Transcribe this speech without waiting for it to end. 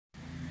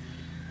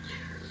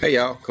Hey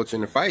y'all, Coach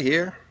in the Fight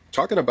here,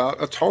 talking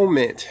about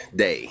Atonement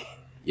Day.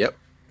 Yep,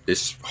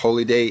 this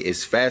holy day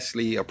is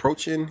fastly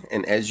approaching,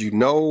 and as you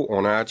know,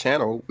 on our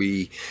channel,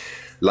 we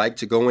like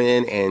to go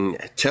in and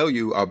tell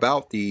you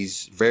about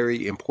these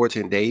very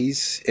important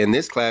days. In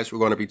this class, we're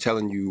going to be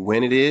telling you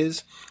when it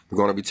is. We're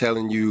going to be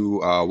telling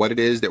you what it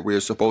is that we're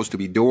supposed to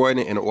be doing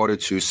in order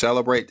to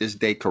celebrate this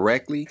day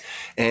correctly.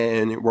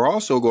 And we're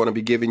also going to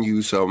be giving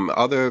you some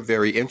other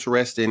very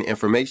interesting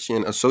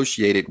information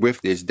associated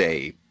with this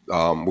day.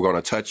 We're going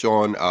to touch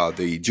on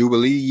the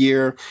Jubilee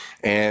year,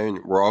 and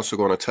we're also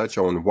going to touch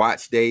on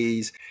watch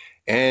days,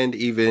 and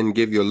even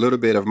give you a little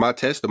bit of my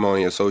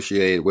testimony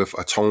associated with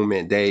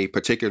Atonement Day,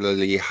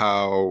 particularly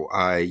how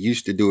I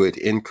used to do it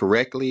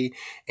incorrectly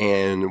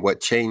and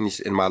what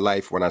changed in my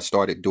life when I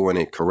started doing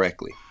it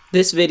correctly.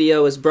 This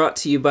video is brought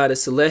to you by the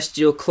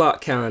Celestial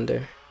Clock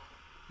Calendar,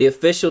 the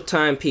official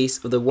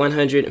timepiece of the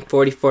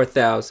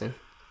 144,000.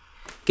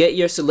 Get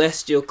your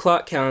Celestial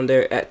Clock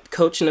Calendar at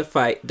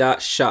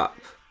coachinthefight.shop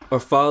or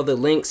follow the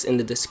links in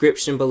the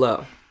description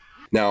below.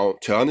 Now,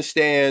 to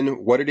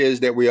understand what it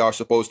is that we are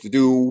supposed to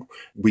do,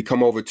 we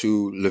come over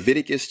to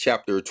Leviticus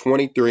chapter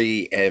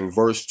 23 and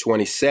verse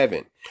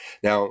 27.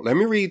 Now, let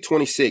me read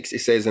 26. It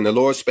says, "And the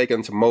Lord spake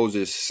unto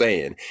Moses,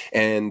 saying,"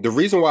 and the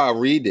reason why I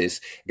read this,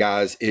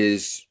 guys,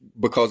 is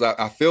because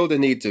I feel the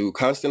need to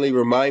constantly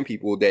remind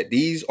people that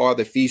these are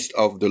the feast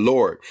of the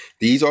Lord.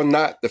 These are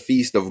not the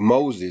feast of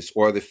Moses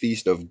or the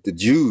feast of the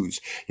Jews.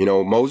 You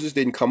know, Moses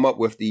didn't come up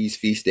with these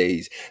feast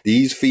days.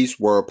 These feasts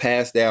were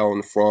passed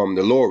down from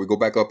the Lord. We go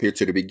back up here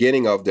to the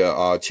beginning of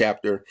the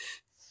chapter,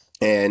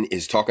 and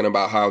it's talking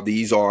about how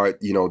these are,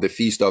 you know, the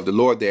feast of the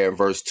Lord there in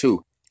verse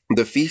 2.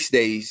 The feast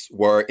days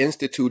were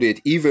instituted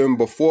even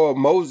before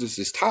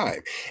Moses'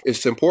 time.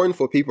 It's important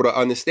for people to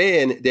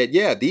understand that,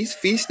 yeah, these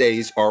feast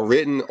days are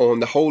written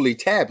on the holy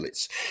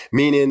tablets,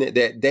 meaning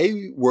that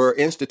they were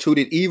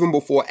instituted even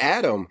before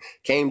Adam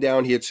came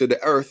down here to the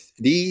earth.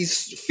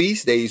 These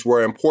feast days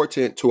were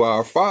important to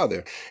our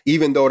Father,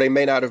 even though they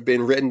may not have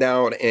been written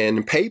down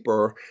in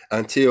paper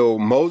until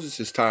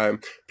Moses'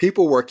 time.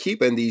 People were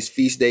keeping these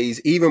feast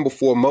days even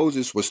before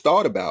Moses was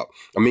thought about.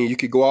 I mean, you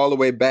could go all the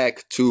way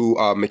back to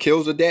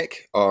Melchizedek,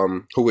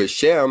 who is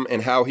Shem,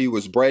 and how he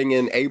was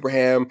bringing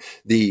Abraham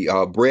the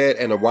bread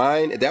and the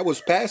wine. That was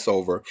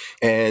Passover.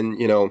 And,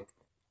 you know,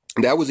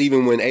 that was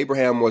even when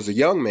Abraham was a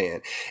young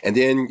man. And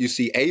then you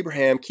see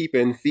Abraham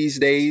keeping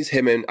feast days,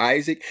 him and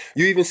Isaac.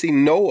 You even see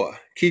Noah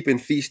keeping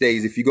feast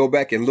days. If you go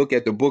back and look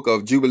at the book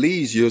of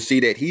Jubilees, you'll see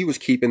that he was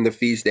keeping the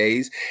feast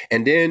days.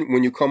 And then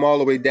when you come all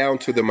the way down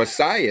to the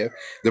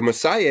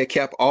Messiah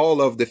kept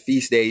all of the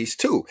feast days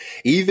too.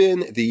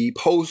 Even the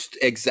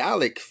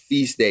post-exilic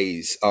feast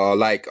days,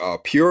 like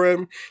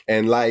Purim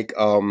and like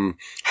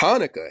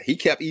Hanukkah, he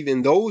kept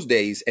even those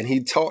days, and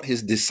he taught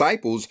his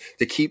disciples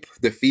to keep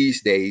the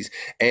feast days.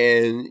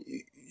 And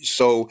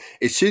so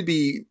it should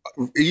be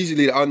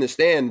easily to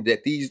understand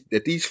that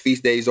these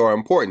feast days are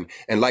important.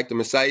 And like the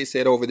Messiah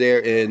said over there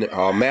in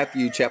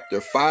Matthew chapter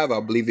 5, I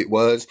believe it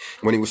was,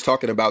 when he was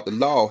talking about the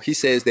law, he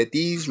says that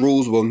these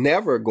rules will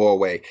never go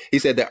away. He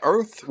said the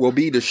earth will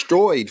be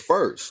destroyed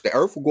first. The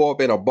earth will go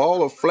up in a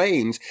ball of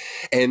flames,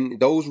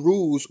 and those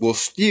rules will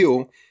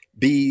still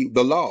be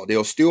the law.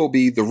 They'll still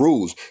be the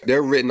rules.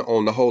 They're written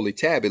on the holy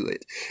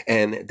tablet,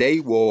 and they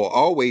will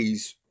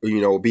always, you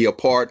know, be a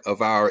part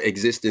of our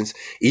existence.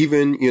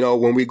 Even, you know,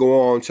 when we go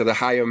on to the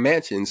higher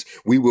mansions,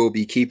 we will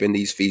be keeping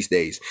these feast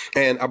days.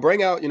 And I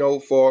bring out, you know,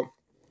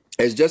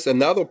 as just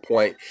another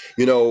point,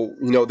 you know,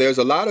 there's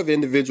a lot of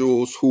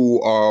individuals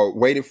who are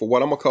waiting for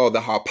what I'm gonna call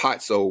the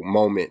harpazo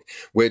moment,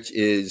 which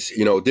is,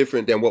 you know,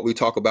 different than what we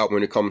talk about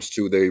when it comes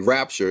to the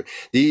rapture.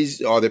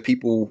 These are the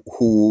people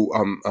who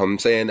I'm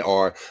saying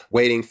are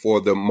waiting for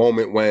the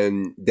moment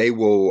when they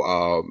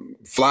will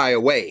fly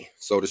away,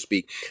 so to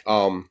speak.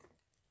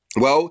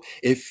 Well,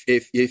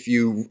 if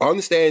you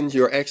understand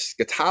your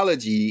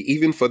eschatology,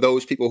 even for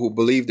those people who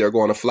believe they're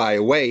going to fly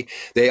away,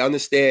 they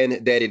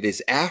understand that it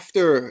is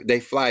after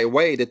they fly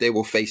away that they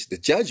will face the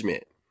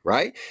judgment.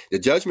 Right? The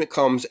judgment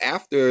comes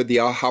after the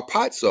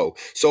harpazo.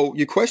 So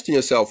you question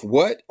yourself,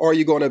 what are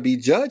you going to be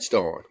judged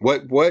on?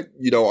 What,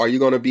 you know, are you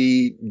going to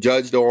be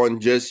judged on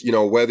just, you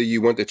know, whether you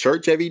went to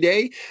church every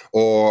day,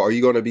 or are you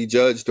going to be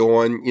judged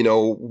on, you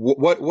know,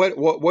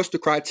 what's the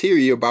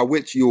criteria by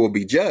which you will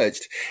be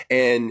judged?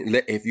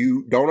 And if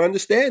you don't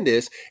understand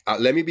this,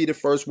 let me be the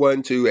first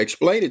one to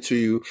explain it to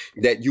you,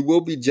 that you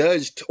will be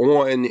judged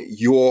on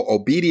your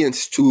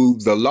obedience to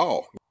the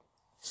law.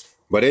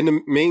 But in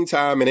the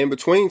meantime and in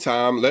between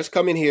time, let's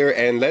come in here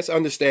and let's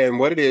understand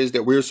what it is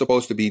that we're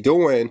supposed to be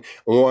doing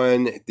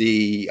on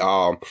the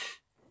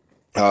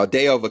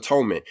Day of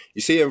Atonement.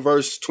 You see in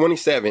verse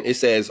 27, it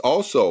says,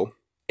 "Also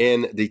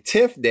in the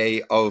 10th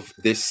day of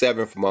this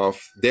 7th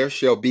month, there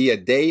shall be a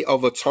day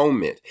of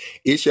atonement.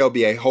 It shall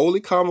be a holy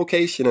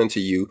convocation unto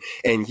you,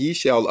 and ye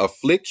shall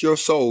afflict your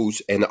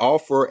souls and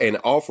offer an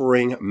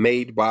offering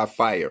made by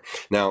fire.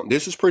 Now,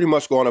 this is pretty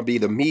much going to be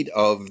the meat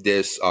of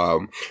the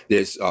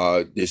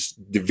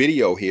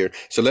video here.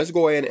 So let's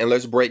go ahead and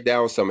let's break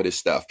down some of this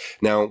stuff.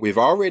 Now, we've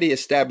already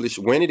established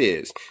when it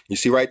is. You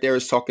see right there,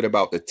 it's talking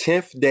about the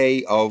 10th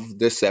day of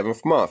the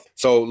 7th month.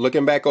 So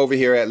looking back over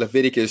here at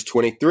Leviticus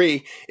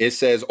 23, it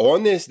says,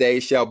 on this day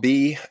shall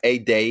be a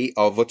day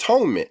of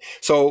atonement.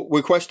 So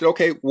we question,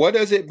 okay, what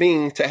does it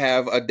mean to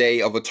have a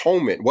day of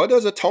atonement? What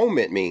does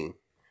atonement mean?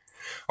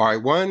 All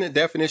right, one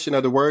definition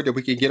of the word that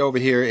we can get over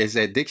here is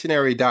at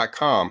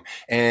dictionary.com,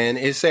 and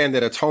it's saying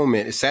that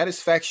atonement is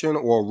satisfaction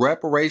or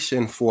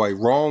reparation for a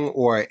wrong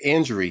or an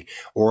injury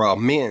or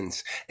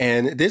amends.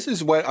 And this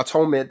is what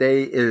Atonement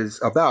Day is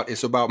about.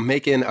 It's about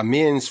making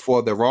amends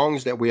for the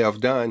wrongs that we have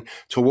done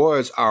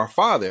towards our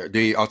Father.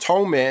 The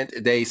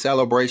Atonement Day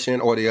celebration,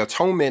 or the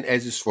atonement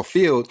as it's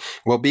fulfilled,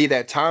 will be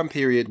that time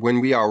period when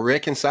we are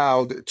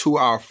reconciled to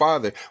our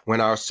Father,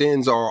 when our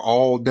sins are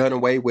all done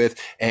away with,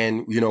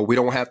 and we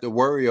don't have to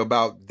worry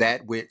about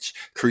that which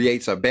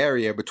creates a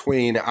barrier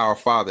between our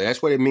Father.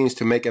 That's what it means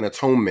to make an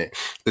atonement.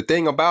 The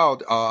thing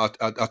about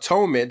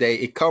Atonement Day,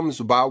 it comes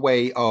by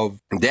way of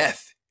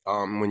death.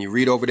 When you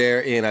read over there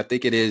in, I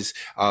think it is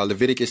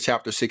Leviticus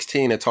chapter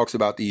 16, it talks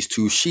about these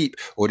two sheep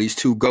or these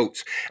two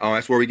goats.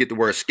 That's where we get the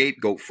word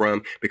scapegoat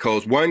from,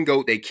 because one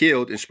goat they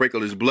killed and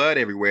sprinkled his blood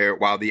everywhere,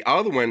 while the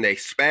other one they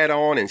spat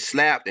on and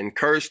slapped and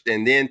cursed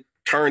and then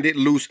turned it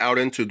loose out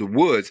into the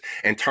woods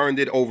and turned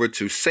it over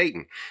to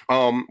Satan.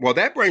 Well,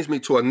 that brings me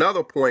to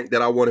another point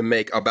that I want to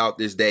make about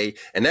this day,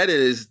 and that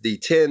is the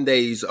 10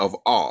 days of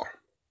awe.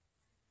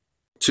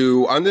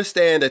 To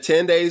understand the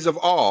 10 days of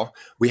awe,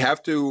 we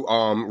have to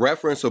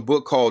reference a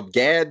book called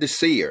Gad the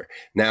Seer.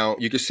 Now,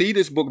 you can see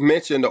this book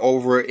mentioned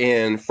over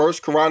in 1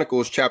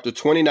 Chronicles chapter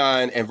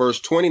 29 and verse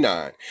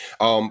 29.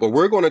 But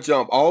we're going to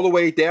jump all the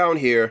way down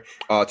here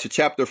to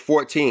chapter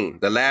 14,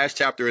 the last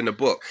chapter in the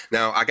book.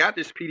 Now, I got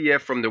this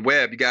PDF from the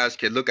web. You guys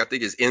can look, I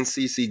think it's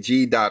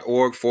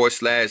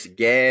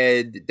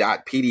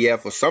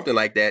nccg.org/gad.pdf or something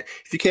like that.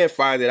 If you can't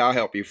find it, I'll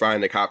help you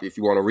find the copy if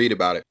you want to read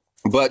about it.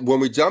 But when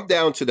we jump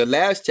down to the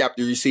last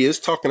chapter, you see it's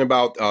talking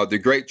about the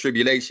Great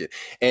Tribulation.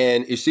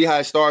 And you see how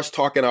it starts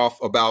talking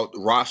off about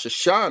Rosh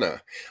Hashanah.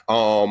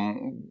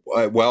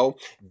 Well,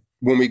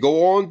 when we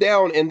go on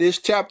down in this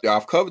chapter,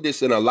 I've covered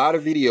this in a lot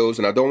of videos,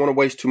 and I don't want to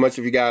waste too much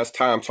of you guys'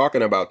 time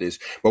talking about this.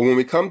 But when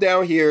we come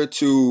down here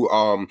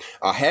to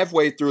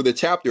halfway through the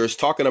chapter, it's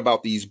talking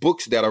about these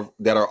books that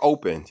are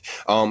opened.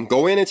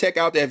 Go in and check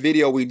out that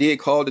video we did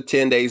called the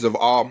 10 Days of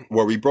Awe,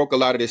 where we broke a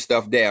lot of this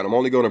stuff down. I'm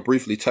only going to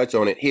briefly touch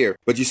on it here.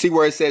 But you see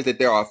where it says that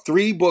there are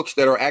 3 books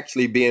that are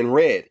actually being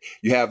read.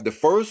 You have the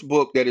first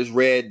book that is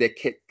read that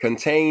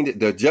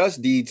contained the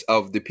just deeds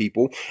of the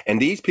people,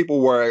 and these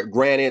people were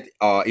granted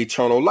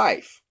eternal life.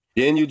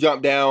 Then you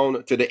jump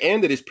down to the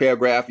end of this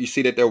paragraph, you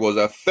see that there was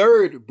a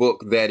third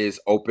book that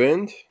is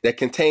opened that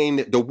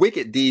contained the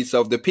wicked deeds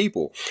of the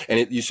people.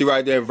 And you see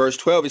right there in verse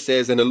 12, it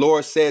says, and the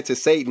Lord said to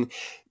Satan,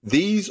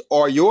 these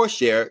are your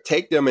share,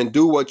 take them and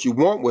do what you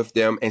want with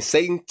them. And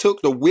Satan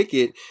took the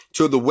wicked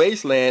to the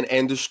wasteland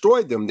and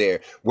destroyed them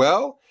there.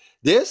 Well,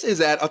 this is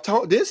at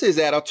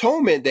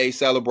Atonement Day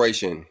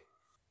celebration.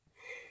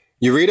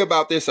 You read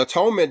about this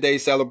Atonement Day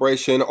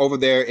celebration over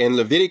there in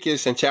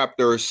Leviticus in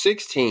chapter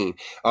 16.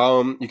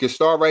 You can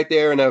start right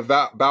there in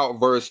about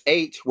verse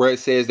 8, where it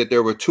says that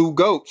there were 2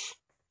 goats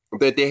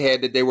that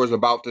they was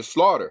about to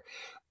slaughter.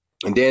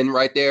 And then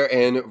right there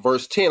in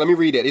verse 10, let me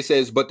read it. It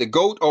says, but the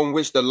goat on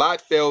which the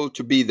lot fell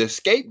to be the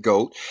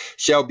scapegoat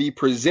shall be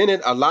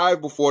presented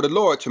alive before the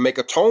Lord to make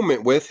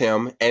atonement with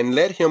him, and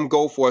let him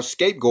go for a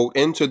scapegoat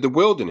into the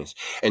wilderness.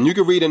 And you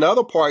can read in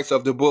other parts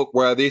of the book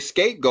where this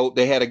scapegoat,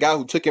 they had a guy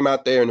who took him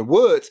out there in the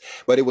woods,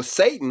 but it was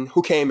Satan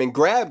who came and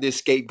grabbed this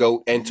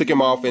scapegoat and took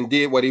him off and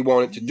did what he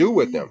wanted to do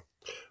with him.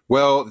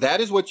 Well,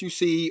 that is what you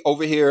see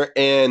over here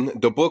in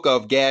the book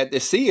of Gad the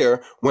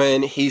Seer,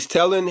 when he's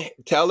telling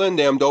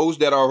them, those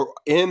that are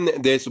in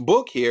this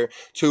book here,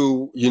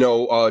 to,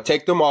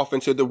 take them off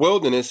into the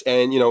wilderness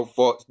and,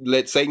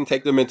 let Satan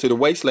take them into the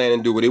wasteland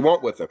and do what he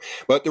wants with them.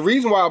 But the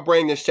reason why I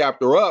bring this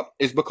chapter up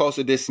is because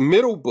of this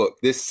middle book,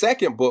 this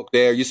second book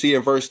there. You see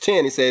in verse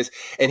 10, it says,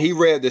 and he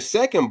read the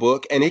second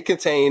book, and it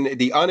contained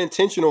the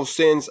unintentional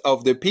sins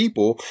of the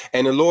people.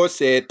 And the Lord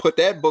said, put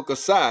that book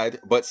aside,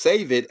 but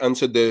save it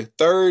unto the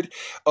 3rd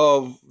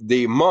of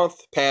the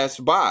month pass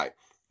by,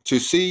 to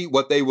see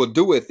what they will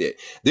do with it.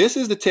 This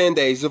is the 10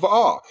 days of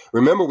awe.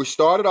 Remember, we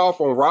started off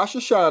on Rosh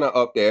Hashanah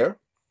up there.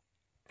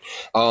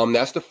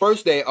 That's the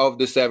first day of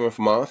the 7th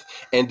month.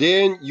 And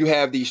then you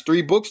have these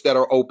 3 books that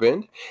are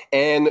opened,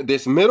 and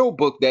this middle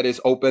book that is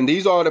open.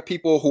 These are the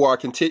people who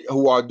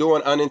are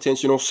doing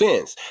unintentional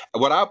sins.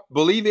 What I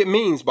believe it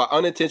means by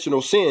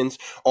unintentional sins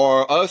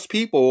are us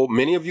people.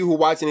 Many of you who are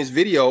watching this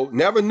video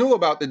never knew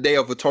about the Day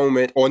of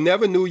Atonement, or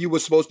never knew you were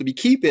supposed to be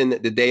keeping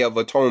the Day of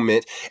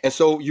Atonement, and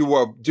so you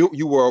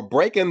were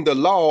breaking the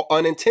law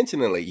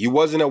unintentionally. You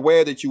wasn't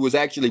aware that you was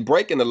actually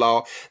breaking the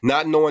law,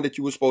 not knowing that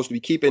you were supposed to be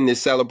keeping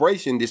this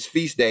celebration, this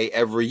feast day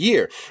every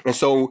year. And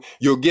so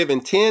you're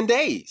given 10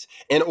 days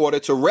in order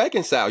to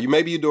reconcile.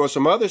 Maybe you're doing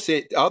some other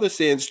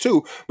sins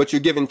too, but you're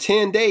given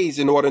 10 days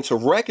in order to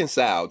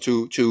reconcile,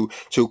 to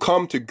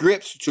come to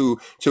grips, to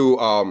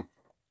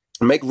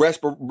make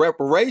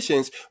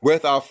reparations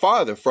with our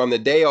Father from the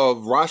day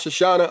of Rosh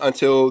Hashanah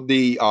until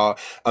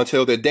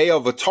the Day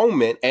of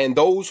Atonement. And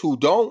those who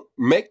don't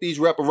make these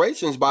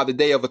reparations by the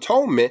Day of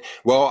Atonement,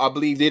 well, I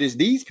believe it is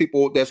these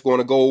people that's going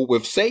to go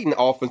with Satan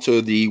off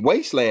into the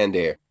wasteland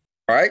there.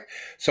 All right.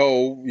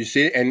 So you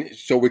see, and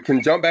so we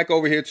can jump back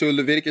over here to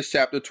Leviticus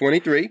chapter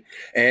 23,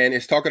 and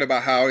it's talking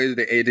about how it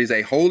is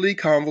a holy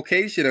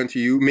convocation unto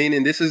you,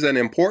 meaning this is an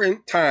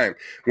important time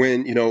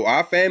when,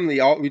 our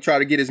family, we try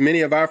to get as many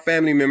of our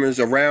family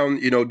members around,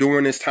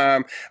 during this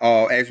time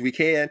as we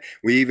can.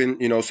 We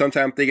even,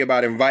 sometimes think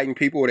about inviting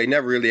people. They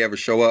never really ever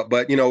show up,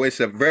 but, it's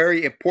a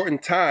very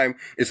important time.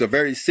 It's a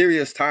very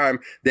serious time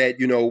that,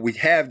 we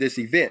have this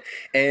event.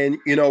 And,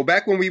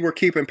 back when we were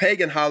keeping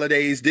pagan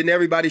holidays, didn't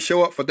everybody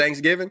show up for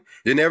Thanksgiving?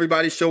 Didn't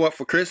everybody show up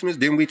for Christmas?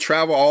 Didn't we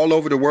travel all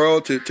over the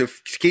world to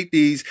keep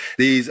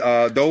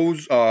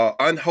those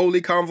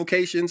unholy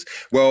convocations?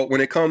 Well, when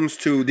it comes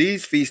to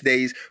these feast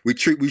days, we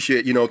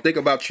should think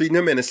about treating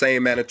them in the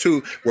same manner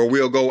too, where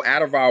we'll go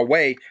out of our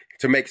way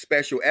to make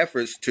special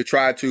efforts to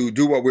try to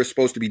do what we're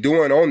supposed to be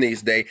doing on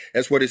these days.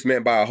 That's what it's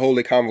meant by a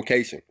holy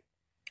convocation.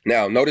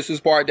 Now, notice this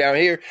part down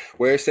here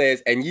where it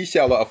says, and ye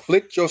shall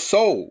afflict your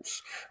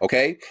souls.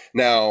 Okay.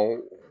 Now,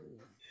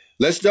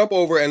 let's jump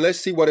over and let's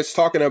see what it's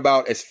talking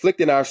about,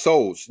 afflicting our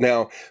souls.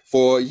 Now,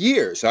 for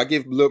years, I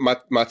give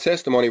my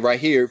testimony right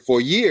here. For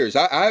years,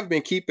 I've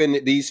been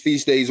keeping these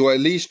feast days, or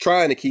at least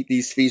trying to keep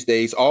these feast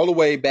days, all the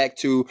way back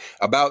to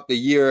about the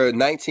year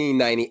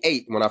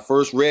 1998, when I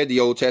first read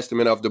the Old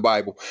Testament of the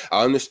Bible.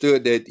 I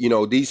understood that,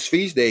 these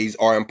feast days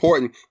are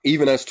important,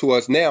 even as to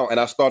us now, and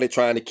I started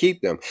trying to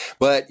keep them.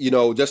 But,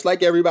 just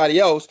like everybody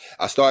else,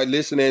 I started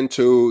listening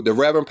to the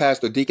Reverend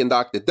Pastor Deacon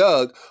Dr.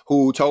 Doug,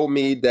 who told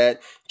me that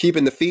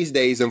keeping the feast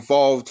days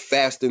involved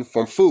fasting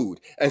from food.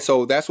 And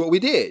so that's what we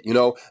did.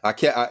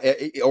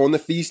 On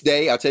the feast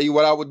day, I'll tell you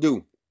what I would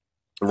do.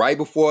 Right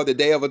before the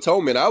Day of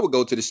Atonement, I would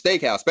go to the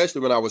steakhouse,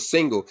 especially when I was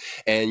single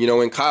and,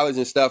 in college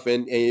and stuff.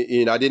 And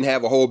I didn't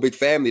have a whole big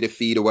family to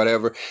feed or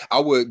whatever. I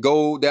would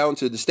go down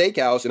to the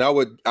steakhouse and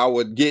I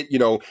would get,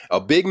 a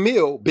big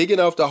meal big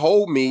enough to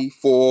hold me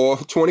for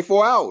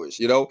 24 hours,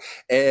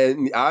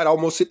 and I'd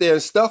almost sit there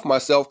and stuff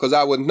myself because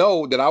I would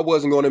know that I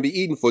wasn't going to be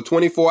eating for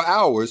 24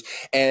 hours.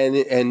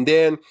 And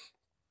then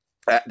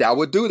I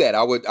would do that.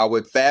 I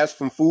would fast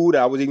from food.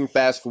 I would even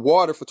fast for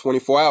water for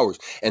 24 hours.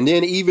 And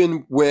then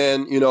even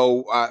when,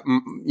 I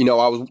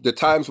was the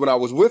times when I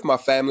was with my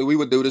family, we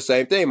would do the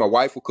same thing. My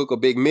wife would cook a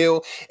big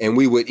meal and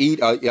we would eat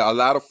a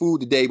lot of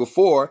food the day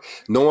before,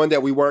 knowing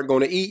that we weren't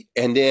going to eat.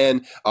 And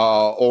then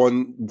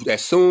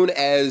as soon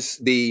as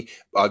the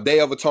Day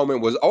of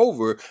Atonement was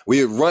over,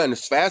 we would run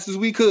as fast as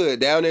we could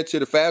down into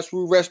the fast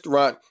food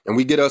restaurant and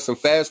we get us some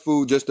fast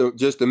food just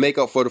to make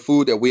up for the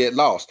food that we had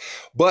lost.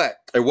 But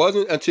it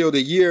wasn't until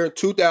the year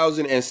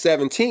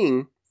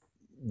 2017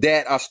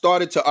 that I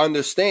started to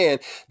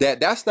understand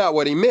that that's not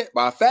what he meant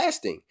by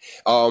fasting.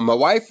 My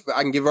wife,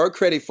 I can give her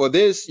credit for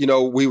this.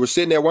 We were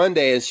sitting there one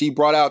day and she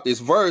brought out this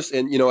verse,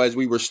 and as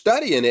we were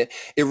studying it,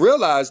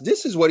 realized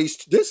this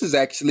is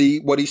actually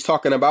what he's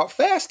talking about,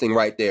 fasting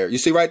right there. You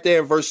see right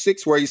there in verse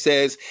 6 where he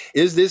says,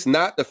 is this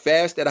not the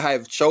fast that I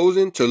have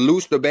chosen, to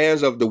loose the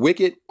bands of the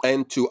wicked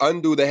and to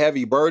undo the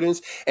heavy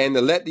burdens and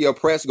to let the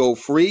oppressed go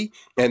free,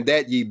 and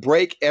that ye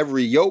break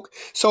every yoke?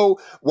 So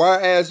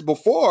whereas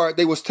before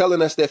they was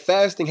telling us that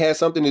fasting has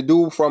something to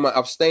do from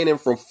abstaining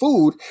from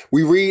food,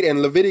 we read in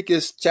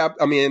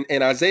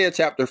in Isaiah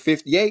chapter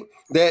 58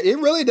 that it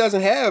really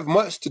doesn't have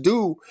much to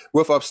do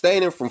with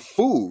abstaining from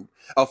food.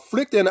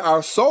 Afflicting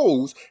our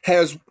souls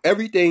has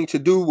everything to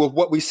do with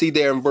what we see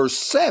there in verse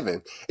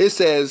 7. It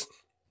says,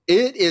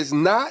 is it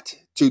not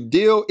to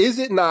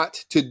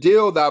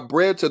deal thy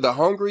bread to the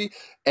hungry,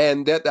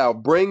 and that thou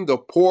bring the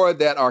poor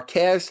that are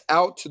cast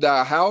out to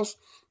thy house?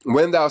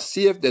 When thou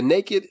seest the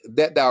naked,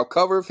 that thou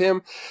coverest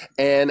him,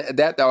 and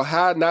that thou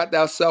hide not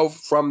thyself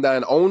from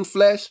thine own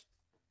flesh?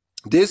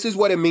 This is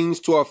what it means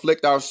to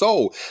afflict our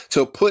soul,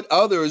 to put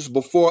others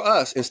before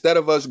us instead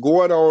of us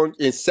going on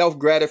in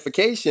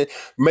self-gratification,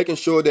 making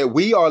sure that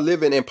we are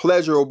living in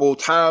pleasurable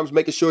times,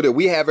 making sure that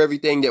we have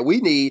everything that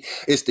we need.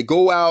 Is to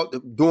go out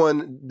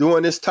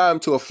during this time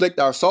to afflict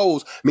our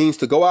souls means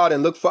to go out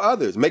and look for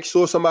others, make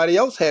sure somebody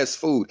else has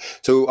food,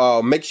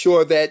 to make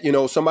sure that, you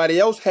know, somebody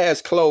else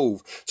has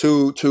clothes,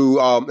 and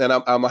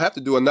I'm gonna have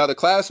to do another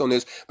class on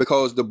this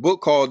because the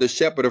book called The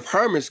Shepherd of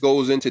Hermas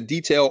goes into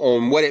detail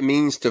on what it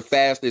means to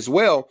fast as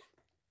well.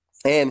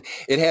 And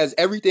it has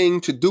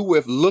everything to do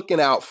with looking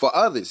out for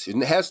others. It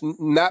has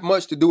not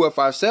much to do with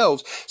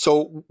ourselves.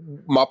 So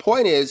my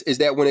point is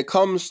that when it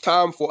comes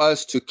time for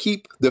us to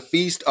keep the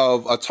Feast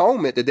of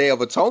Atonement, the Day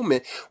of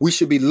Atonement, we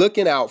should be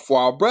looking out for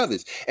our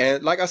brothers.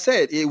 And like I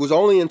said, it was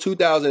only in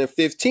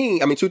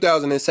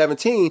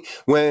 2017,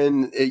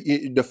 when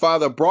the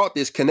Father brought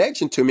this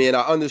connection to me and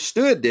I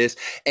understood this.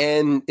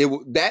 And it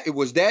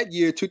was that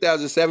year,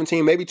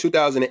 2017, maybe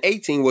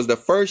 2018 was the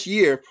first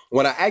year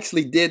when I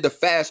actually did the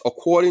fast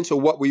according to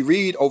what we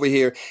read over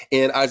here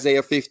in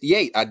Isaiah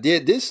 58. I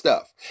did this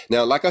stuff.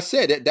 Now, like I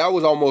said, that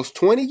was almost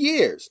 20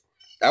 years.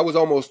 That was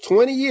almost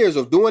 20 years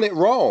of doing it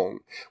wrong.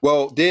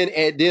 Well, then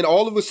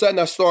all of a sudden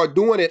I started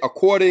doing it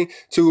according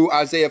to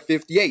Isaiah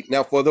 58.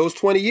 Now, for those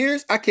 20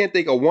 years, I can't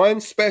think of one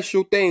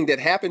special thing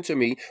that happened to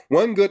me,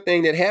 one good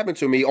thing that happened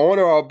to me on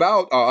or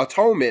about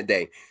Atonement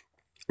Day,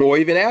 or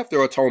even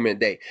after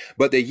Atonement Day.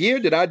 But the year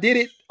that I did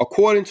it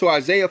according to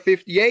Isaiah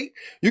 58,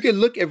 you can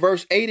look at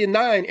verse 8 and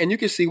 9 and you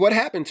can see what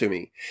happened to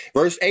me.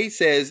 Verse 8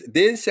 says,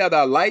 "Then shall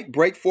thy light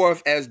break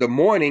forth as the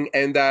morning,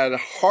 and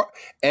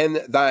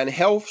thine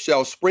health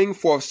shall spring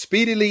forth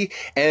speedily,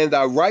 and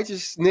thy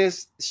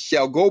righteousness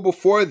shall go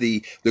before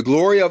thee. The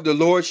glory of the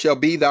Lord shall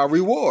be thy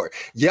reward."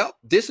 Yep,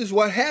 this is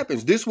what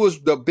happens. This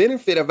was the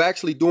benefit of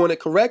actually doing it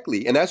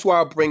correctly. And that's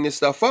why I bring this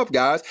stuff up,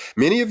 guys.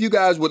 Many of you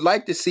guys would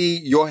like to see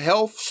your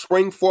health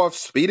spring forth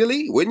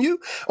speedily, wouldn't you?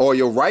 Or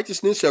your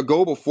righteousness shall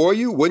go before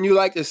you. Wouldn't you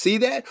like to see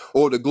that?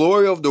 Or the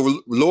glory of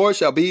the Lord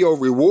shall be your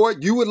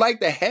reward. You would like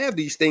to have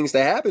these things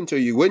to happen to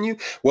you, wouldn't you?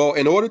 Well,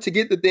 in order to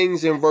get the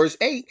things in verse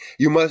 8,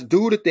 you must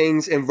do the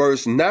things in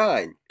verse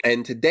 9.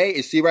 And today,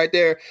 you see right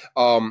there,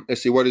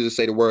 let's see, what does it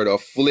say? The word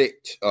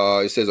afflict.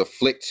 It says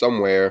afflict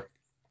somewhere.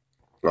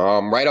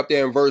 Right up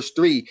there in verse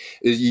 3,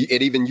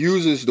 it even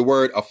uses the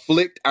word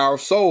afflict our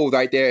soul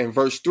right there in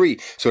verse 3.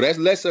 So that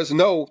lets us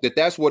know that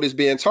that's what is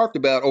being talked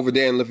about over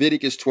there in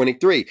Leviticus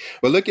 23.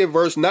 But look at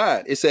verse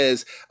 9. It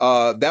says,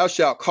 "Thou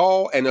shalt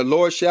call and the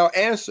Lord shall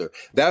answer.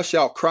 Thou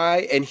shalt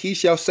cry and he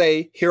shall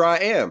say, Here I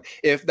am.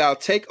 If thou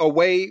take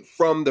away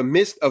from the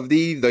midst of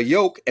thee the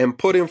yoke and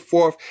putting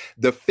forth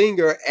the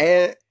finger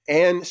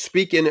and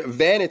speaking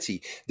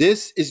vanity."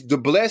 This is the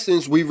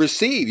blessings we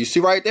receive. You see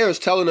right there, it's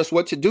telling us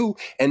what to do.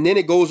 And then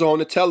it goes on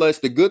to tell us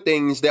the good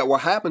things that will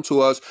happen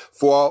to us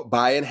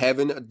by and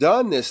having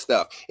done this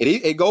stuff.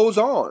 It goes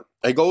on.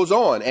 It goes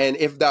on. "And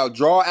if thou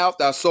draw out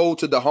thy soul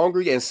to the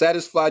hungry and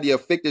satisfy the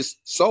afflicted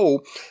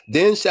soul,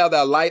 then shall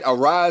thy light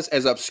arise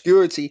as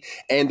obscurity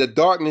and the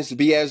darkness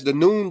be as the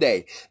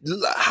noonday."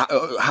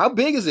 How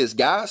big is this,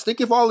 guys? Think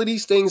if all of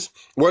these things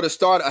were to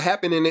start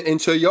happening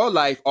into your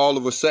life all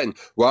of a sudden.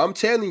 Well, I'm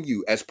telling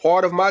you, as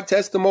part of my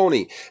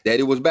testimony,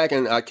 that it was back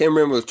in, I can't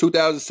remember, it was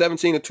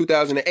 2017 or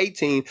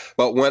 2018,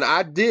 but when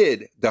I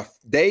did the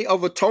Day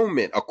of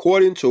Atonement,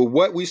 according to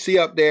what we see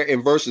up there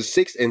in verses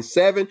 6 and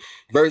 7,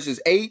 verses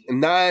 8,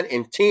 9,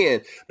 and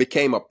 10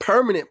 became a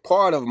permanent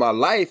part of my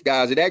life,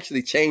 guys. It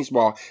actually changed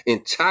my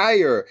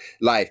entire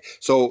life.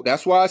 So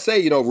that's why I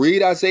say,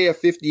 read Isaiah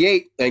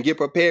 58 and get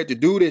prepared to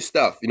do this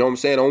stuff. You know what I'm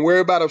saying? Don't worry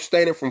about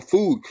abstaining from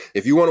food.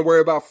 If you want to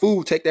worry about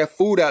food, take that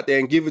food out there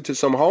and give it to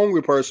some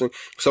hungry person,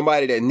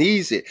 somebody that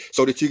needs it,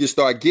 so that you can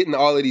start getting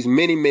all of these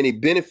many, many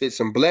benefits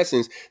and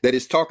blessings that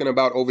it's talking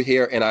about over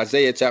here in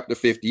Isaiah chapter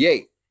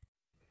 58.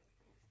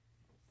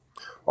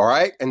 All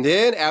right. And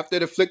then after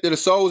the afflicted of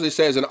souls, it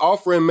says an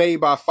offering made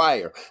by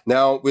fire.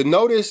 Now we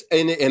notice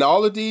in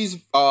all of these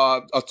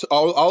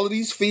all of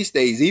these feast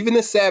days, even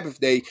the Sabbath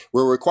day,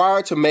 we're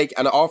required to make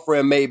an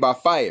offering made by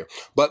fire.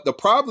 But the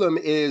problem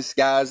is,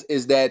 guys,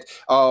 is that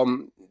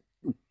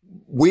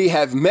we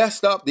have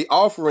messed up the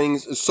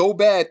offerings so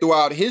bad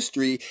throughout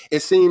history.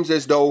 It seems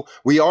as though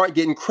we aren't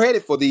getting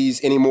credit for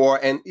these anymore,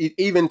 and it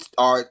even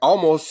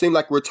almost seem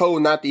like we're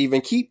told not to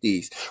even keep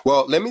these.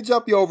 Well, let me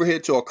jump you over here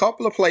to a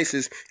couple of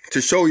places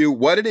to show you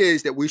what it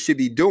is that we should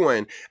be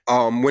doing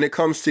when it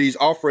comes to these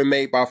offering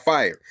made by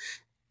fire.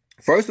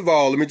 First of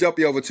all, let me jump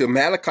you over to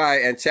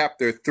Malachi and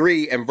chapter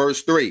 3 and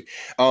verse 3.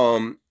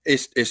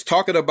 It's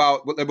talking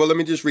about, well, let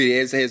me just read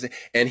it. It says,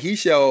 "And he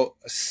shall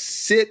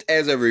sit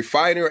as a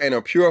refiner and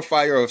a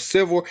purifier of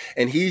silver,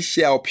 and he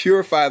shall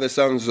purify the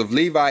sons of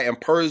Levi and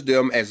purge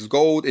them as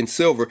gold and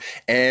silver,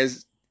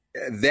 as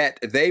that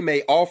they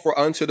may offer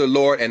unto the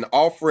Lord an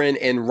offering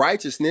in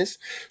righteousness."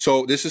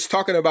 So this is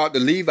talking about the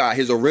Levi,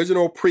 his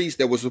original priest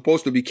that was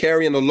supposed to be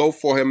carrying the loaf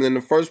for him in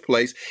the first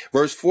place.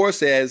 Verse 4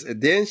 says,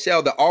 "Then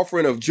shall the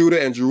offering of Judah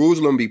and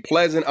Jerusalem be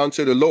pleasant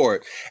unto the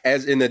Lord,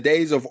 as in the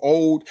days of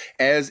old,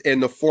 as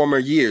in the former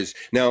years."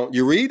 Now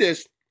you read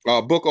this,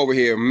 book over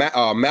here,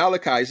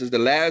 Malachi. This is the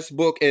last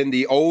book in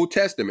the Old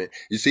Testament.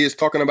 You see, it's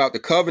talking about the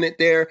covenant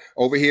there.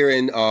 Over here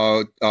in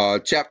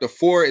chapter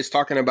 4, it's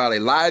talking about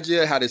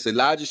Elijah, how this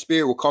Elijah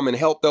spirit will come and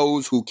help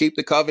those who keep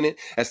the covenant.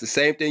 That's the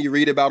same thing you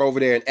read about over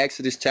there in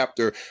Exodus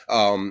chapter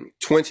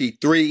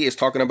 23. It's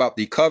talking about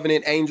the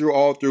covenant angel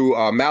all through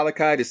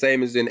Malachi, the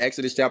same as in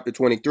Exodus chapter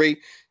 23.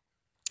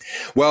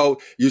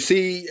 Well, you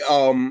see,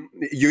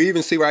 you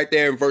even see right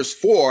there in verse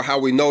 4 how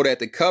we know that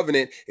the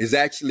covenant is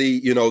actually,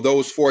 you know,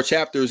 those 4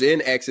 chapters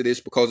in Exodus,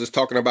 because it's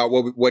talking about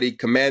what he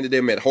commanded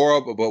them at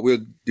Horeb. But we'll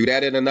do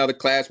that in another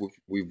class, which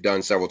we've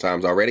done several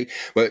times already.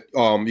 But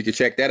you can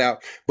check that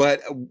out.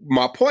 But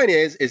my point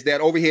is that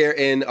over here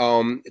in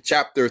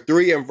chapter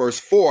 3 and verse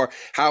 4,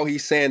 how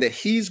he's saying that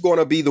he's going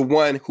to be the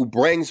one who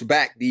brings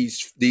back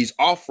these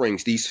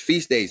offerings, these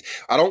feast days.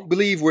 I don't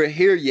believe we're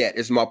here yet,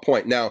 is my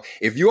point. Now,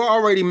 if you're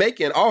already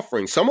making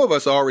offerings, some of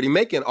us are already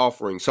making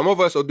offerings. Some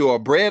of us will do a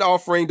bread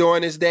offering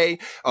during this day.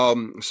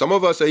 Some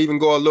of us will even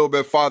go a little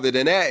bit farther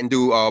than that and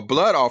do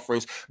blood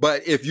offerings.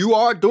 But if you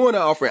are doing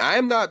an offering, I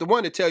am not the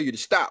one to tell you to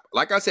stop.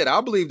 Like I said,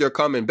 I believe they're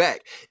coming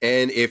back.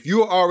 And if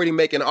you're already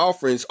making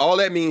offerings, all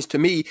that means to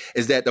me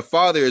is that the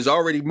Father is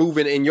already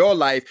moving in your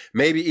life,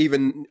 maybe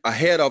even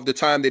ahead of the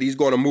time that he's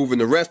going to move in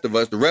the rest of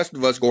us. The rest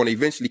of us going to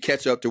eventually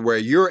catch up to where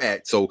you're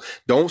at. So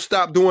don't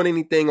stop doing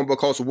anything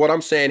because of what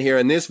I'm saying here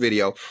in this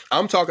video.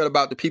 I'm talking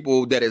about the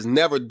people that has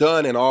never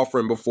done an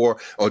offering before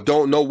or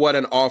don't know what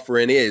an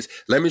offering is.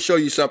 Let me show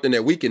you something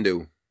that we can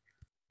do.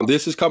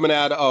 This is coming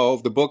out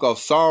of the book of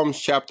Psalms,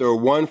 chapter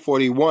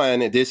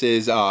 141. This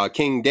is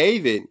King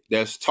David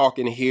that's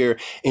talking here.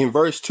 In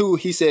verse 2,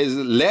 he says,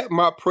 "Let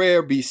my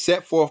prayer be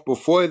set forth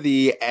before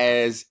thee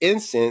as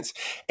incense,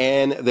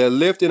 and the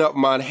lifting up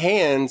my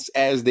hands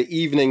as the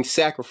evening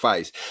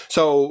sacrifice."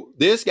 So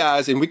this,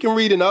 guys, and we can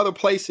read in other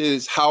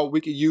places how we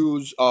could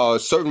use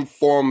certain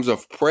forms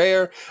of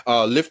prayer,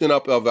 lifting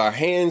up of our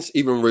hands,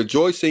 even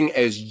rejoicing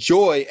as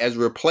joy as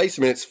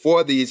replacements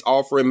for these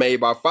offering made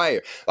by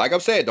fire. Like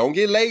I've said, don't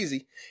get lazy.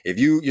 If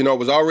you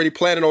was already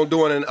planning on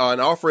doing an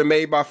offering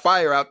made by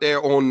fire out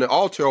there on the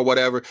altar or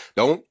whatever,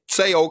 don't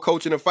say, "Oh,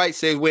 Coach in the Fight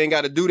says we ain't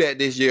got to do that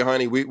this year,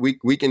 honey.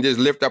 We can just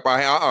lift up our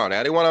hand."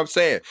 That ain't what I'm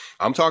saying.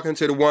 I'm talking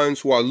to the ones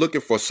who are looking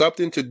for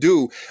something to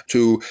do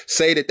to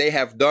say that they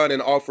have done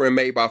an offering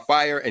made by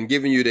fire, and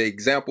giving you the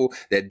example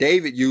that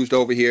David used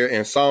over here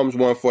in Psalms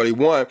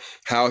 141,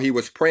 how he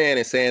was praying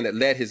and saying that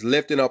let his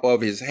lifting up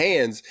of his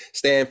hands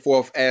stand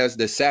forth as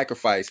the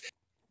sacrifice.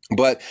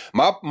 But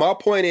my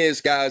point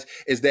is, guys,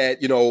 is that,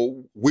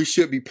 we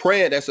should be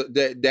praying.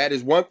 That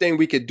is one thing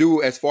we could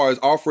do as far as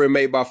offering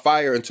made by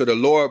fire until the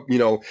Lord,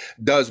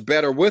 does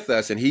better with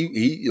us. And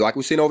he, like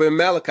we've seen over in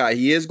Malachi,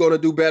 he is going to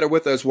do better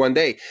with us one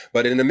day.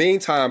 But in the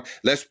meantime,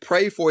 let's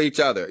pray for each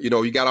other.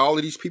 You got all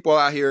of these people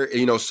out here,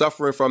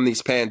 suffering from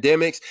these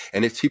pandemics,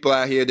 and it's people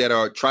out here that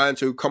are trying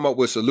to come up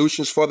with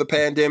solutions for the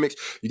pandemics.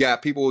 You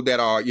got people that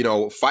are,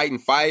 fighting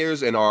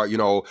fires and are,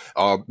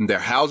 their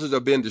houses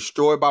have been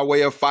destroyed by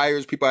way of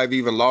fires. People have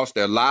even lost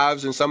their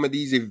lives in some of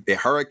these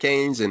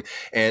hurricanes, and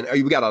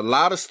we got a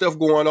lot of stuff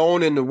going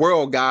on in the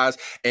world, guys.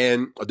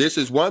 And this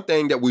is one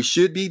thing that we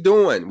should be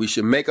doing. We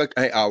should make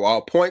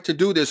a point to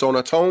do this on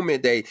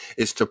Atonement Day,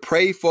 is to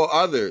pray for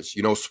others.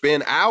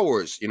 Spend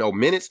hours,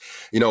 minutes,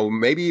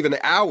 maybe even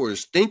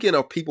hours thinking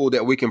of people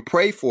that we can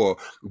pray for.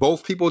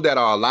 Both people that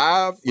are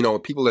alive,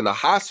 people in the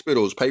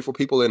hospitals, pray for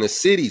people in the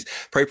cities,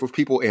 pray for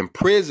people in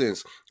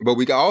prisons. But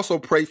we can also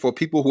pray for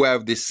people who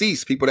have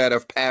deceased, people that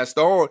have passed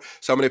on.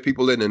 Some of the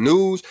people in the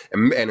news,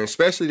 and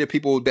especially the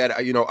people that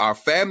our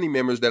family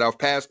members that have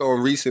passed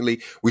on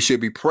recently. We should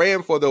be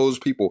praying for those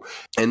people,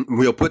 and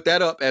we'll put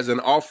that up as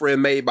an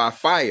offering made by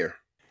fire.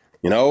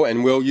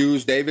 And we'll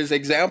use David's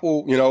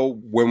example,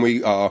 when we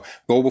go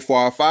before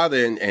our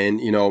Father, and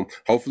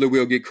hopefully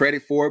we'll get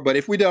credit for it. But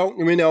if we don't,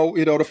 we know,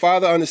 the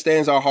Father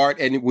understands our heart.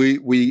 And we,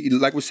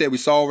 like we said, we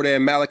saw over there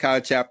in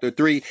Malachi chapter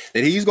 3,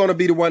 that he's going to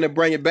be the one to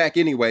bring it back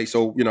anyway.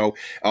 So,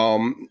 I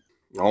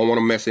don't want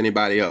to mess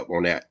anybody up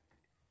on that.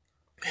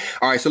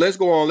 All right, so let's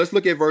go on. Let's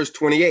look at verse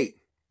 28.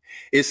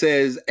 It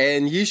says,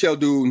 "And ye shall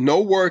do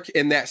no work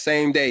in that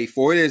same day,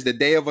 for it is the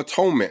day of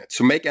atonement,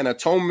 to make an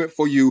atonement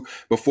for you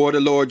before the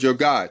Lord your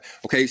God."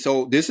 Okay,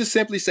 so this is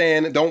simply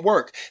saying don't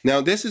work.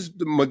 Now, this is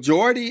the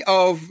majority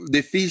of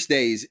the feast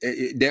days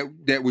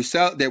that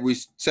we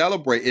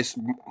celebrate. It's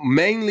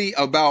mainly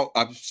about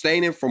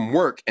abstaining from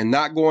work and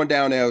not going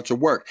down there to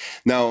work.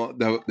 Now,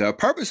 the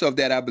purpose of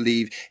that, I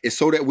believe, is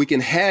so that we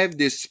can have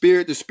this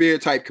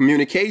spirit-to-spirit type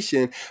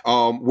communication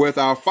with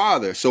our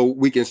Father, so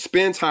we can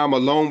spend time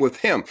alone with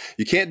Him.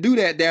 You can't do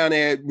that down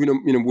there, with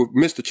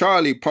Mr.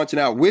 Charlie punching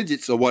out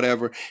widgets or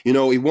whatever.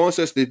 He wants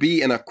us to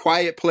be in a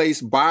quiet place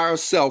by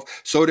ourselves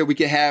so that we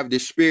can have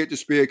this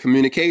spirit-to-spirit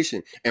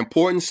communication.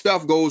 Important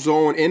stuff goes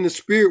on in the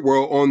spirit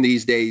world on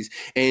these days.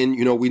 And,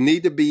 we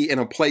need to be in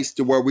a place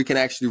to where we can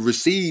actually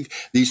receive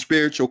these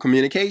spiritual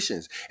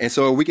communications. And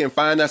so if we can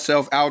find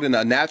ourselves out in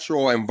a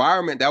natural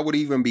environment, that would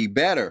even be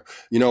better,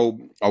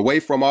 away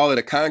from all of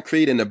the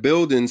concrete and the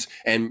buildings,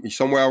 and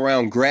somewhere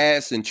around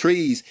grass and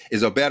trees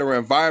is a better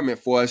environment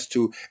for us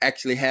to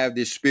actually have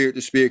this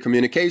spirit-to-spirit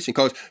communication.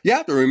 Because you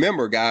have to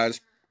remember, guys,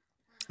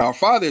 our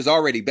Father is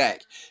already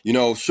back.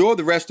 Sure,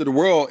 the rest of the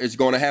world is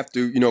going to have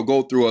to,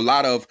 go through a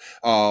lot of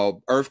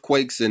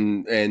earthquakes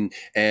and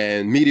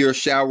meteor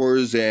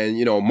showers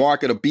and,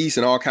 mark of the beast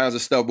and all kinds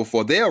of stuff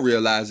before they'll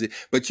realize it.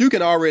 But you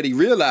can already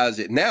realize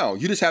it now.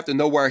 You just have to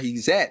know where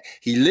he's at.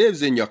 He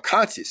lives in your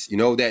conscious,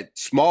 that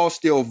small,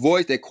 still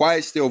voice, that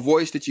quiet, still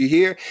voice that you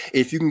hear.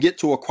 If you can get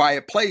to a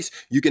quiet place,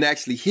 you can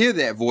actually hear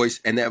that voice.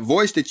 And that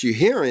voice that you're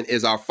hearing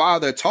is our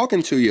Father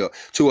talking to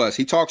us.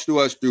 He talks to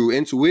us through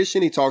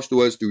intuition. He talks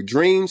to us through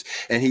dreams.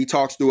 And he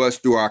talks to us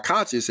through our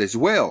conscience as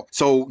well.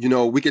 So,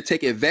 we could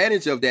take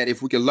advantage of that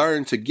if we can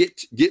learn to get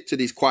to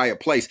this quiet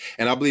place.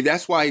 And I believe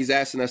that's why he's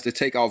asking us to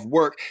take off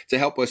work to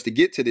help us to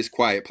get to this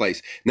quiet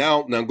place.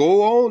 Now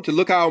go on to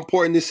look how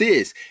important this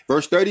is.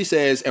 Verse 30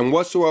 says, and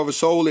whatsoever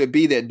soul it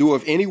be that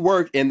doeth any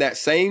work in that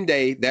same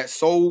day, that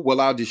soul will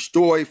I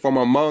destroy from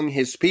among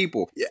his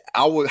people.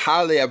 I would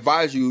highly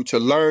advise you to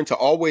learn to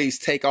always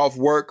take off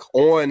work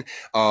on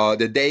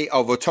the Day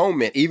of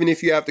Atonement, even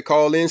if you have to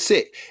call in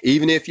sick,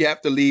 even if you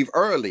have to leave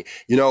early.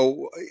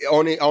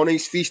 On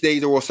these feast days,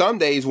 there were some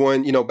days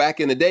when, back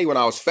in the day when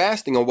I was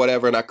fasting or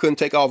whatever, and I couldn't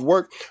take off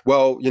work.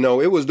 Well,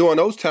 it was during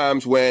those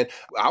times when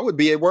I would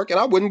be at work and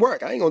I wouldn't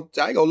work. I ain't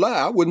gonna lie.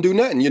 I wouldn't do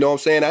nothing. You know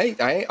what I'm saying?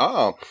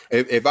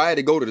 If I had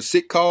to go to the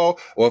sick call,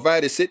 or if I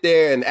had to sit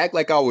there and act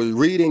like I was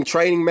reading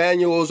training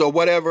manuals or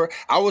whatever,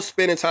 I was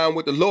spending time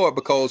with the Lord,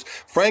 because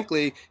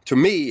frankly, to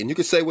me, and you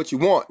can say what you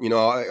want,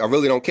 I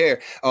really don't care.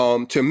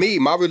 To me,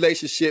 my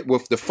relationship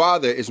with the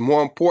Father is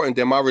more important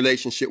than my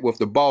relationship with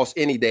the boss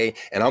any day,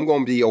 and I'm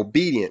going to be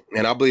obedient.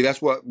 And I believe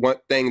that's one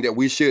thing that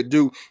we should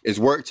do, is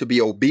work to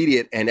be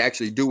obedient and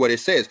actually do what it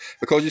says.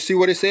 Because you see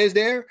what it says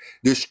there?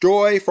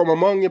 Destroy from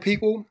among your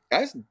people.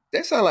 That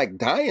sounds like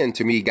dying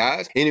to me,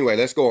 guys. Anyway,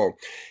 let's go on.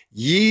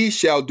 Ye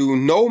shall do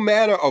no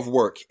manner of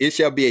work. It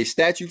shall be a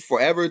statute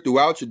forever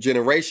throughout your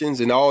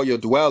generations in all your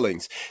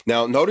dwellings.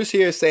 Now, notice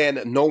here it's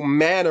saying no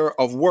manner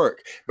of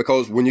work,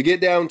 because when you get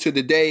down to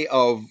the Day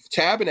of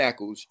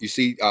Tabernacles, you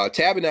see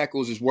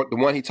Tabernacles is the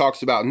one he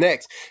talks about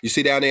next. You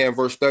see down there in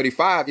verse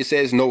 35, it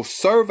says no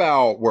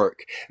servile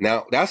work.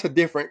 Now, that's a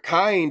different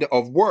kind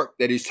of work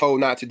that he's told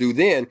not to do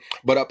then.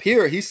 But up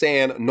here, he's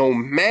saying no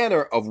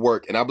manner of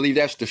work. And I believe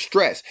that's the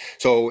stress.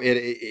 So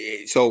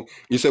so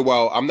you say,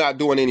 well, I'm not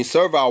doing any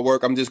servile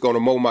work. I'm just going to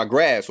mow my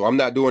grass. Or I'm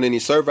not doing any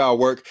servile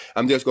work.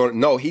 I'm just going to,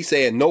 no, he's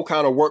saying no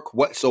kind of work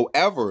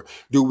whatsoever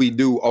do we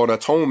do on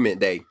Atonement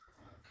Day.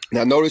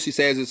 Now, notice he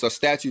says it's a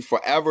statute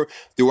forever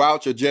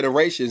throughout your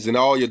generations and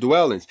all your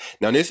dwellings.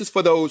 Now, this is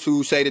for those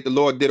who say that the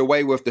Lord did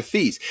away with the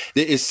feast.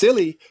 It's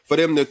silly for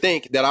them to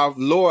think that our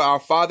Lord, our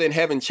Father in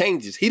heaven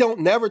changes. He don't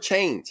never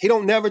change. He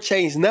don't never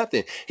change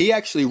nothing. He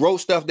actually wrote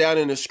stuff down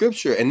in the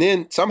scripture. And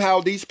then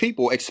somehow these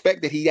people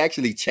expect that he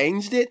actually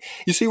changed it.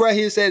 You see right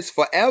here, it says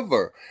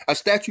forever, a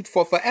statute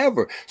for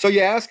forever. So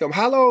you ask them,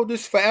 how long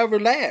does forever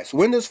last?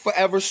 When does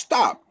forever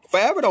stop?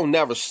 Forever don't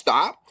never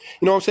stop.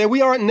 You know what I'm saying?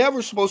 We aren't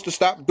never supposed to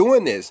stop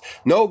doing this.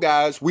 No,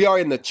 guys, we are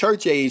in the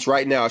church age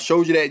right now. I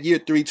showed you that year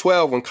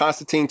 312 when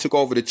Constantine took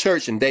over the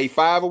church in day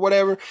 5 or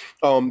whatever.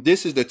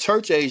 This is the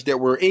church age that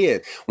we're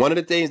in. One of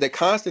the things that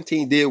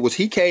Constantine did was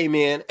he came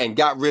in and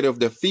got rid of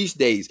the feast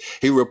days.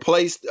 He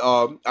replaced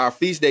our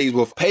feast days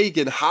with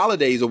pagan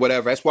holidays or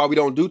whatever. That's why we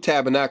don't do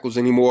tabernacles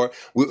anymore.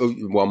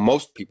 Well,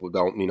 most people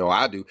don't.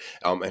 I do.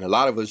 And a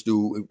lot of us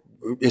do.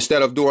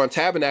 Instead of doing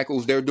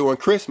tabernacles, they're doing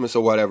Christmas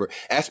or whatever.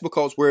 That's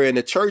because we're in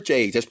the church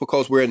age. That's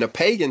because we're in the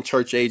pagan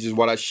church age is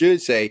what I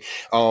should say.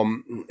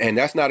 And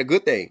that's not a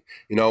good thing,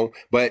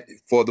 but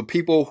for the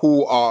people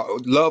who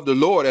love the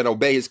Lord and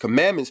obey his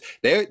commandments,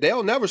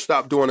 they'll never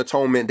stop doing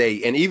Atonement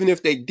Day. And even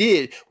if they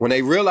did, when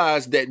they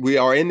realize that we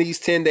are in these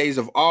 10 days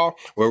of awe,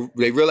 where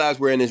they realize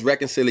we're in this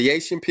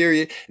reconciliation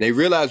period, and they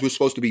realize we're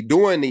supposed to be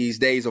doing these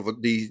days of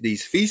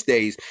these feast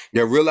days,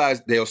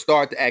 they'll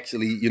start to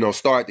actually,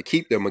 start to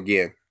keep them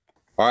again.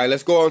 All right,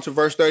 let's go on to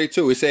verse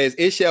 32. It says,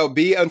 it shall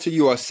be unto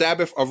you a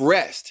Sabbath of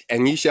rest,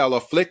 and ye shall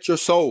afflict your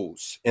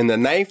souls. In the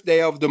 9th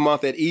day of the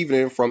month at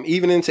evening, from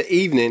evening to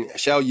evening,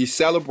 shall ye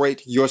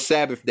celebrate your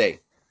Sabbath day.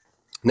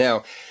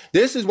 Now,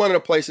 this is one of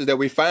the places that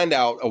we find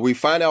out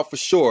for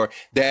sure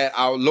that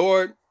our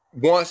Lord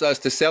wants us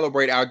to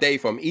celebrate our day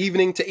from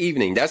evening to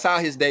evening. That's how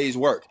his days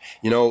work.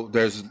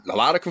 There's a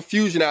lot of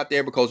confusion out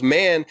there because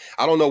I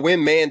don't know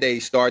when man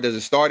days start. Does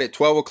it start at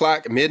 12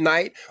 o'clock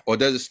midnight, or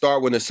does it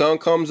start when the sun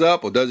comes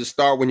up, or does it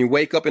start when you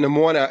wake up in the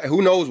morning?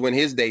 Who knows when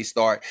his day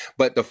start?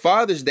 But the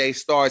Father's day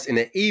starts in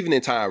the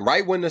evening time,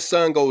 right when the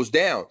sun goes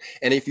down.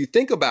 And if you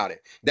think about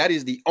it, that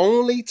is the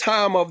only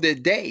time of the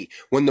day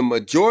when the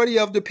majority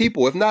of the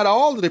people, if not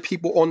all of the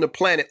people on the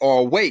planet,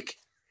 are awake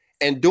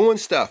and doing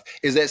stuff,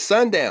 is at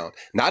sundown.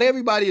 Not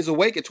everybody is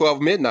awake at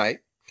 12 midnight.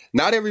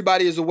 Not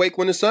everybody is awake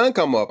when the sun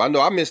come up. I know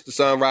I missed the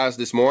sunrise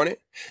this morning.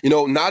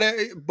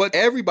 But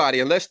everybody,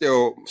 unless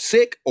they're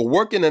sick or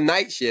working a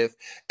night shift,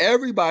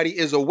 everybody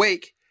is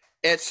awake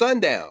at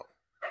sundown.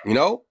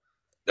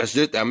 That's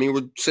just, I mean,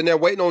 we're sitting there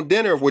waiting on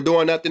dinner if we're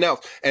doing nothing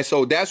else. And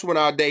so that's when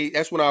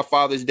our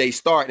Father's Day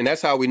start. And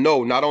that's how we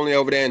know, not only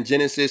over there in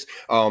Genesis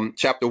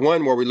chapter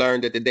 1, where we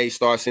learned that the day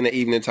starts in the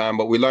evening time,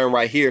 but we learn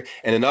right here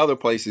and in other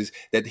places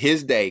that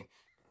his day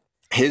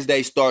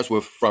starts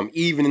with from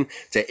evening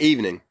to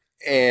evening.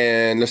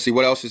 And let's see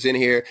what else is in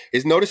here.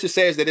 Notice it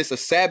says that it's a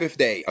Sabbath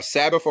day, a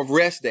Sabbath of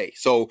rest day.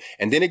 So,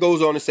 and then it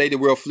goes on to say that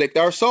we'll afflict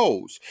our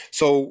souls.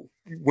 So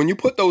when you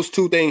put those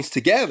two things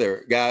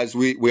together, guys,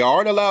 we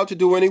aren't allowed to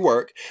do any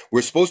work.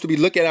 We're supposed to be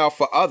looking out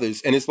for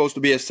others, and it's supposed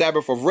to be a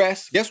Sabbath of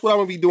rest. Guess what I'm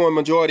going to be doing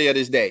majority of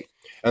this day?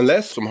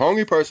 Unless some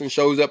hungry person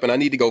shows up and I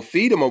need to go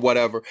feed them or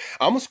whatever,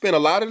 I'm going to spend a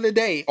lot of the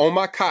day on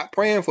my cot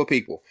praying for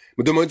people.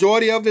 But the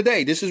majority of the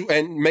day,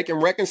 and making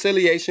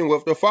reconciliation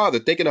with the Father,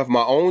 thinking of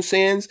my own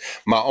sins,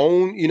 my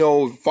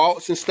own,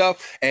 faults and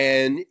stuff,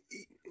 and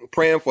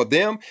praying for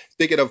them,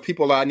 thinking of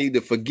people I need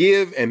to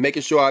forgive, and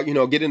making sure I,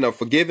 get in a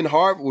forgiving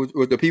heart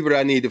with the people that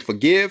I need to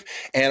forgive.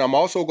 And I'm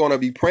also going to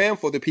be praying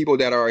for the people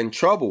that are in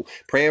trouble,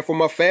 praying for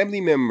my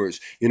family members,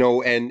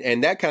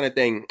 and that kind of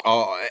thing.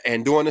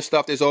 And doing the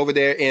stuff that's over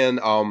there in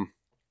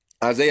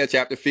Isaiah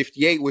chapter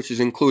 58, which is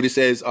included,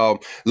 says,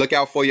 look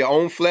out for your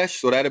own flesh.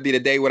 So that'll be the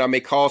day when I may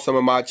call some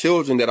of my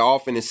children that are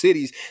off in the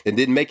cities that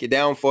didn't make it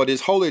down for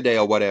this holy day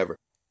or whatever.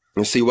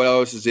 Let's see what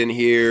else is in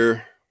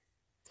here.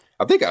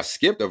 I think I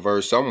skipped a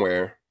verse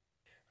somewhere.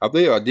 I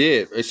believe I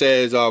did. It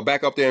says,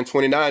 back up there in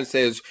 29, it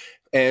says,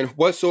 and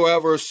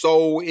whatsoever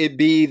soul it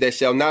be that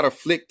shall not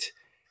afflict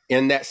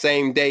in that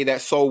same day, that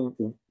soul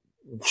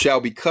shall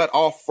be cut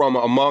off from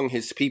among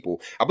his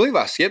people. I believe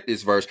I skipped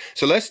this verse.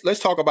 So let's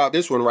talk about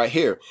this one right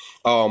here.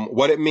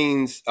 What it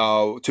means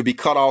to be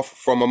cut off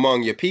from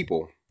among your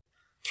people.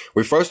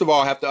 We first of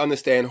all have to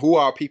understand who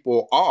our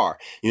people are.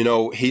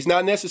 He's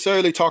not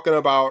necessarily talking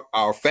about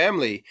our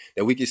family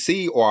that we can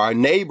see, or our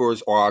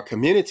neighbors, or our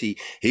community.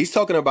 He's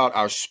talking about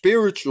our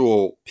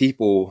spiritual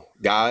people,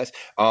 guys.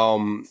 I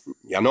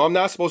know I'm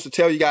not supposed to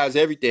tell you guys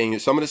everything.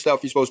 Some of the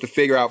stuff you're supposed to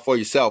figure out for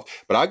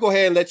yourself. But I go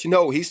ahead and let you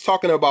know, he's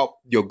talking about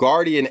your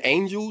guardian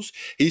angels.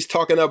 He's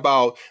talking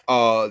about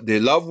the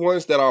loved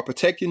ones that are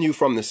protecting you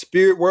from the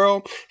spirit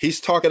world. He's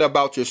talking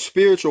about your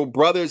spiritual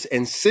brothers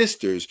and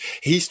sisters.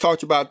 He's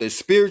talked about the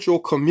spiritual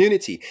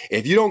community.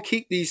 If you don't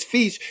keep these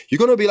feasts, you're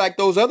going to be like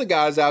those other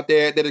guys out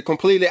there that are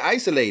completely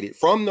isolated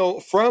from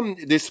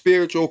the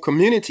spiritual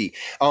community.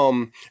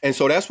 And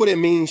so that's what it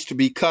means to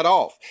be cut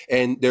off.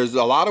 And there's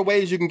a lot of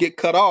ways you can get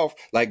cut off,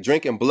 like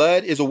drinking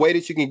blood is a way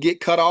that you can get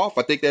cut off.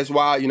 I think that's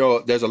why,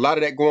 there's a lot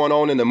of that going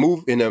on in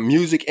the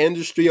music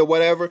industry or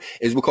whatever,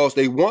 is because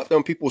they want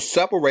them people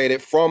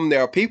separated from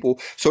their people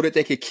so that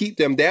they can keep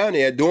them down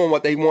there doing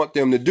what they want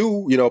them to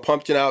do,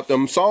 pumping out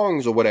them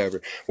songs or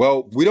whatever.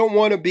 Well, we don't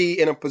want to be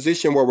in a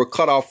position where we're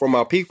cut off from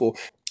our people.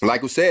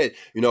 Like we said,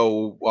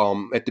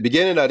 at the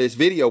beginning of this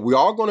video, we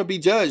are going to be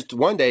judged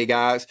one day,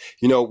 guys.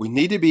 We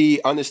need to be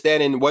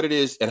understanding what it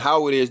is and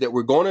how it is that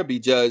we're going to be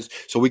judged,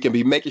 so we can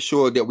be making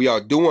sure that we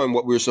are doing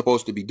what we're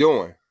supposed to be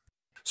doing.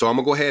 So I'm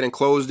going to go ahead and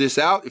close this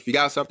out. If you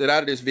got something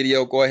out of this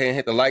video, go ahead and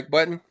hit the like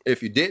button.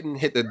 If you didn't,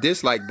 hit the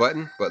dislike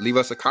button, but leave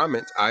us a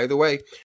comment either way.